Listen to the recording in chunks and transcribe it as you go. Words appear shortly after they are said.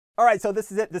All right, so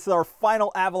this is it. This is our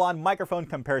final Avalon microphone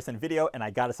comparison video, and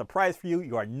I got a surprise for you.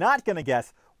 You are not going to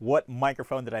guess what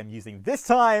microphone that I'm using this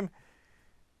time.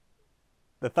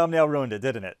 The thumbnail ruined it,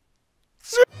 didn't it?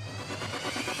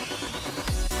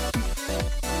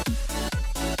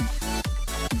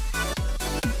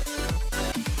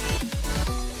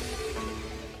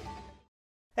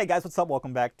 Hey guys, what's up?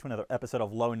 Welcome back to another episode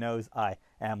of Low Nose. I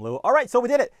am Lou. All right, so we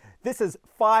did it. This is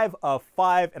 5 of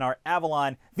 5 in our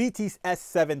Avalon Vt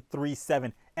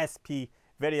S737 SP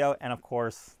video. And of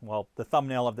course, well, the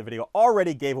thumbnail of the video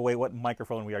already gave away what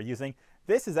microphone we are using.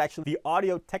 This is actually the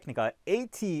Audio Technica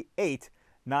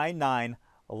AT899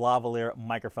 Lavalier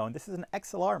microphone. This is an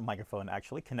XLR microphone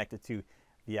actually connected to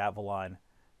the Avalon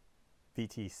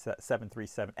Vt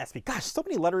 737 SP. Gosh, so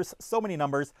many letters, so many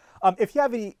numbers. If you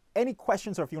have any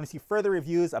questions or if you want to see further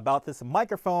reviews about this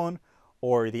microphone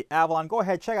or the Avalon, go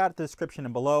ahead, check out the description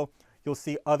and below. You'll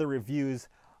see other reviews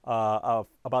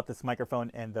about this microphone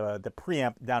and the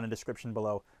preamp down in the description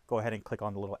below. Go ahead and click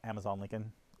on the little Amazon link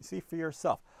and see for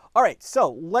yourself. All right,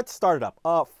 so let's start it up.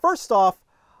 First off,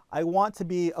 I want to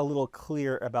be a little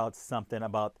clear about something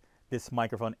about this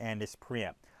microphone and this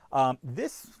preamp. I'm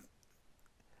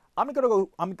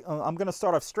gonna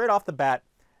start off straight off the bat.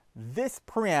 This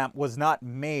preamp was not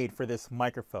made for this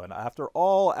microphone. After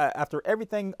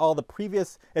everything, all the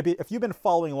previous, if you've been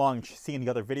following along, seeing the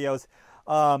other videos,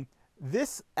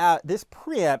 this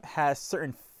preamp has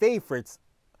certain favorites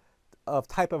of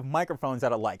type of microphones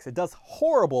that it likes. It does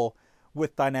horrible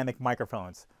with dynamic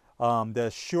microphones.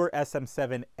 The Shure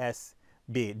SM7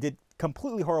 SB did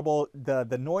completely horrible.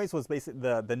 The noise was basically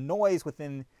the noise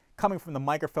coming from the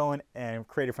microphone and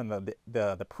created from the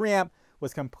preamp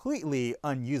was completely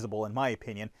unusable in my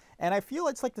opinion. And I feel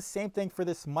it's like the same thing for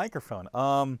this microphone.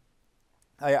 I'm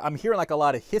hearing like a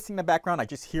lot of hissing in the background. I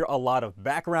just hear a lot of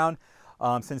background.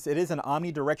 Since it is an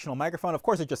omnidirectional microphone, of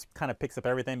course it just kind of picks up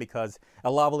everything because a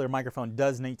lavalier microphone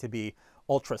does need to be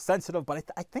ultra sensitive, but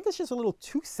I think it's just a little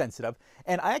too sensitive.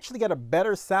 And I actually get a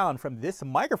better sound from this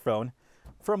microphone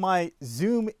from my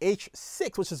Zoom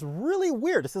H6, which is really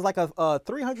weird. This is like a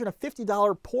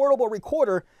 $350 portable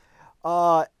recorder,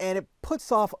 and it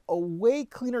puts off a way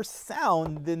cleaner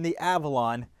sound than the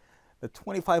Avalon, the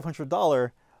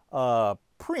 $2,500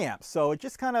 preamp. So it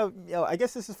just kind of, I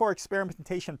guess this is for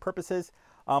experimentation purposes,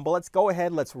 but let's go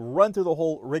ahead, let's run through the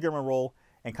whole rigmarole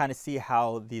and kind of see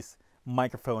how this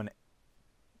microphone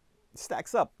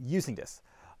stacks up using this.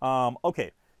 Okay,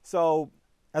 so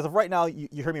as of right now, you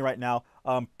hear me right now.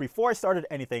 Before I started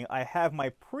anything, I have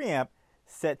my preamp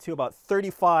set to about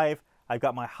 35. I've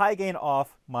got my high gain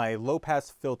off, my low pass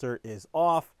filter is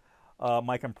off,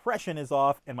 my compression is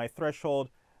off, and my threshold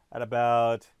at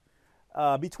about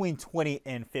between 20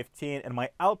 and 15, and my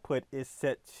output is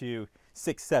set to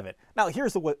 6.7. Now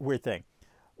here's the weird thing.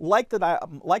 Like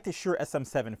the Shure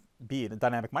SM7B, the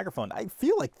dynamic microphone, I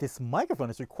feel like this microphone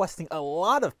is requesting a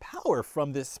lot of power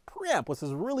from this preamp, which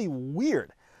is really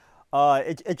weird.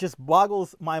 It just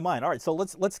boggles my mind. All right, so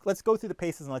let's go through the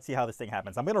paces and let's see how this thing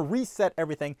happens. I'm going to reset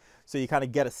everything so you kind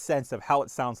of get a sense of how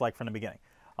it sounds like from the beginning.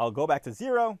 I'll go back to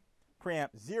 0, preamp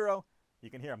 0.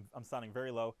 You can hear I'm sounding very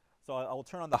low. So I'll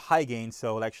turn on the high gain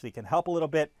so it actually can help a little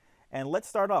bit. And let's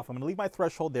start off. I'm going to leave my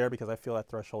threshold there because I feel that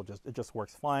threshold just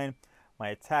works fine. My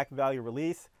attack value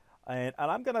release, and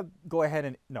I'm going to go ahead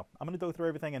and, I'm going to go through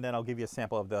everything and then I'll give you a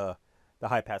sample of the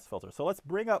high pass filter. So let's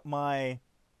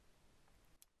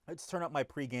turn up my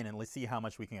pre-gain and let's see how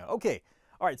much we can get. Okay,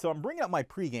 all right, so I'm bringing up my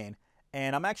pre-gain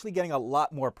and I'm actually getting a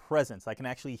lot more presence. I can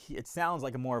actually, it sounds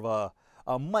like more of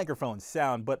a microphone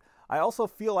sound, but I also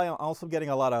feel I'm also getting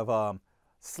a lot of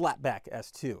slapback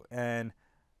S2. And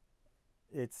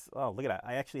it's, oh, look at that.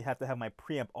 I actually have to have my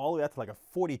preamp all the way up to like a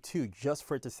 42 just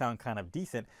for it to sound kind of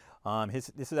decent.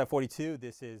 This is at 42,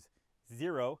 this is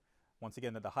 0. Once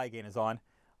again, the high gain is on.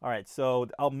 All right, so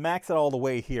I'll max it all the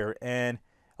way here. And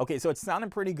okay, so it's sounding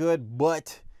pretty good,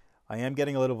 but I am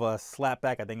getting a little of a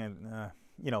slapback. I think,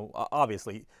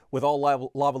 obviously, with all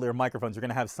lavalier microphones, you're going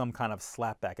to have some kind of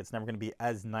slapback. It's never going to be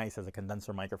as nice as a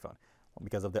condenser microphone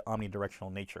because of the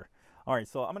omnidirectional nature. All right,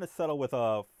 so I'm going to settle with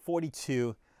a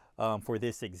 42 for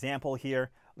this example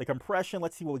here. The compression,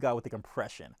 let's see what we got with the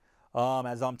compression.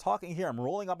 As I'm talking here, I'm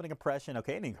rolling up in the compression.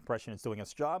 Okay, and the compression is doing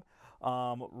its job. We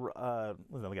got a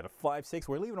 5.6.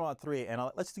 We're leaving it on 3, and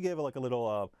let's give it like a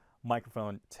little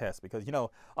microphone test because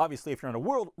obviously if you're in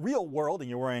a real world and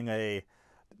you're wearing a,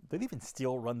 they don't even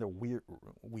still run the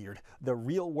the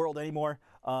real world anymore.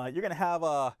 You're gonna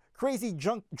have crazy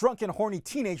drunken horny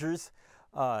teenagers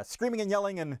screaming and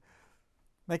yelling and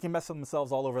making mess of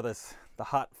themselves all over the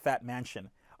hot fat mansion.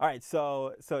 All right,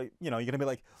 so you're gonna be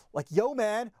like yo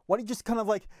man, why don't you just kind of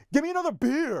like give me another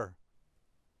beer?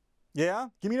 Yeah?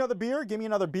 Give me another beer. Give me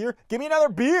another beer. Give me another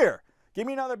beer. Give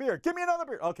me another beer. Give me another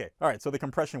beer. Okay. All right. So the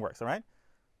compression works. All right.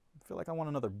 I feel like I want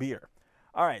another beer.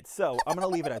 All right. So I'm going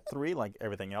to leave it at 3 like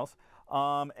everything else.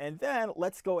 And then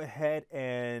let's go ahead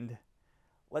and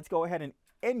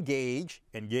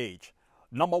engage.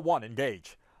 Number 1,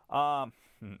 engage. I'm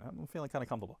feeling kind of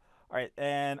comfortable. All right.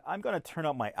 And I'm going to turn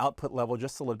up my output level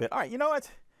just a little bit. All right. You know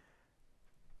what?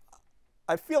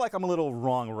 I feel like I'm a little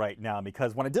wrong right now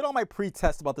because when I did all my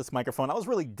pre-test about this microphone, I was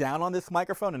really down on this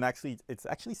microphone, and it's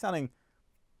actually sounding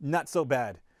not so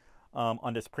bad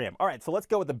on this preamp. All right, so let's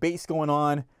go with the bass going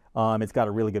on. It's got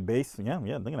a really good bass. Yeah,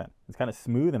 look at that. It's kind of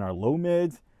smooth in our low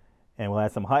mids, and we'll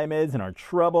add some high mids in our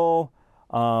treble.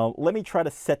 Let me try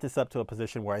to set this up to a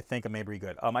position where I think I may be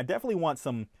good. I definitely want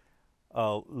some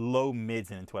low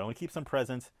mids into it. I want to keep some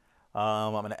presence.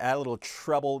 I'm going to add a little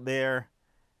treble there.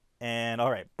 And all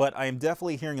right, but I am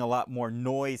definitely hearing a lot more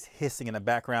noise hissing in the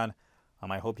background.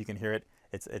 I hope you can hear it.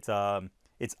 It's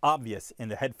obvious in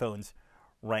the headphones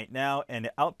right now. And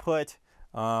the output,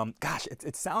 gosh,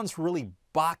 it sounds really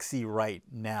boxy right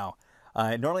now.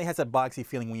 It normally has that boxy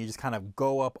feeling when you just kind of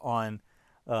go up on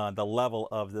the level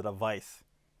of the device.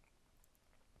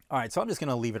 All right, so I'm just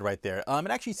gonna leave it right there. It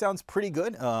actually sounds pretty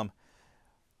good. It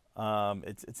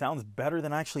sounds better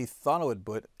than I actually thought it would,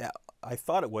 but I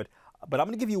thought it would. But I'm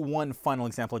going to give you one final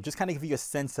example, just kind of give you a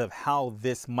sense of how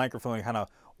this microphone kind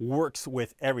of works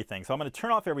with everything. So I'm going to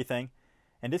turn off everything,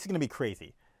 and this is going to be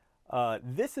crazy.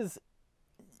 This is,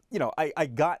 you know, I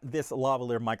got this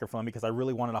lavalier microphone because I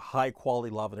really wanted a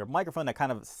high-quality lavalier microphone that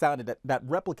kind of sounded, that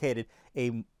replicated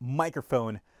a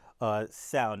microphone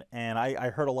sound. And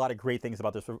I heard a lot of great things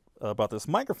about this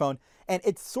microphone, and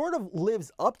it sort of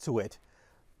lives up to it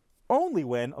only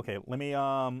when, okay, let me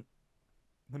go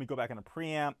back on the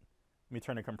preamp. Let me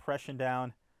turn the compression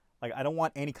down. Like, I don't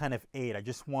want any kind of aid. I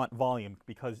just want volume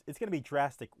because it's going to be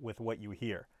drastic with what you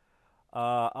hear.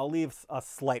 I'll leave a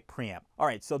slight preamp. All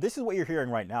right, so this is what you're hearing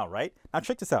right now, right? Now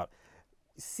check this out.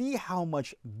 See how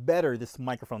much better this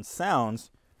microphone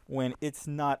sounds when it's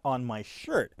not on my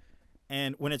shirt.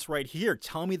 And when it's right here,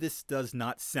 tell me this does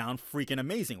not sound freaking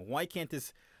amazing. Why can't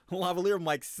this lavalier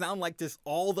mic sound like this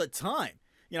all the time?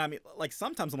 You know, I mean, like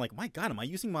sometimes I'm like, my God, am I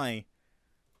using my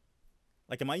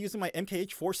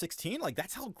MKH 416? Like,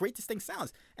 that's how great this thing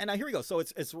sounds. And now here we go. So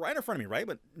it's right in front of me, right?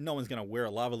 But no one's gonna wear a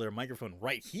lavalier microphone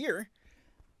right here.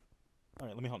 All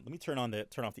right, let me turn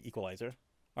off the equalizer.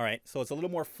 All right, so it's a little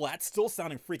more flat, still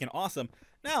sounding freaking awesome.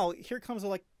 Now here comes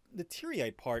like the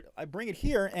teary-eyed part. I bring it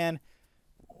here and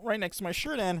right next to my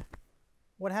shirt, and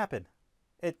what happened?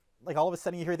 It, like, all of a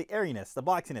sudden you hear the airiness, the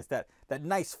boxiness, that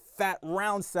nice fat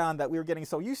round sound that we were getting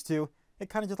so used to. It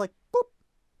kind of just like boop,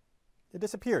 it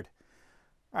disappeared.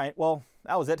 All right, well,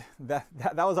 that was it.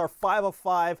 That was our 5 of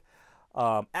 5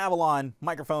 Avalon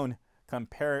microphone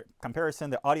comparison,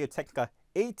 the Audio Technica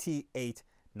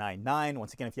AT899.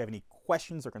 Once again, if you have any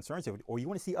questions or concerns, or you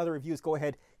want to see other reviews, go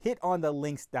ahead, hit on the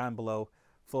links down below.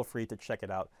 Feel free to check it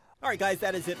out. All right, guys,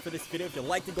 that is it for this video. If you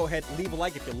liked it, go ahead, leave a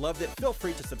like. If you loved it, feel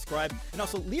free to subscribe. And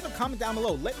also leave a comment down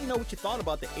below. Let me know what you thought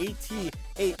about the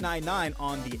AT899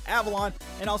 on the Avalon.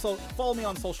 And also follow me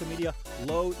on social media,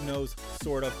 Low Nose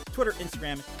Sort of, Twitter,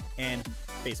 Instagram, and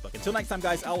Facebook. Until next time,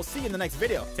 guys, I will see you in the next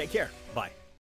video. Take care. Bye.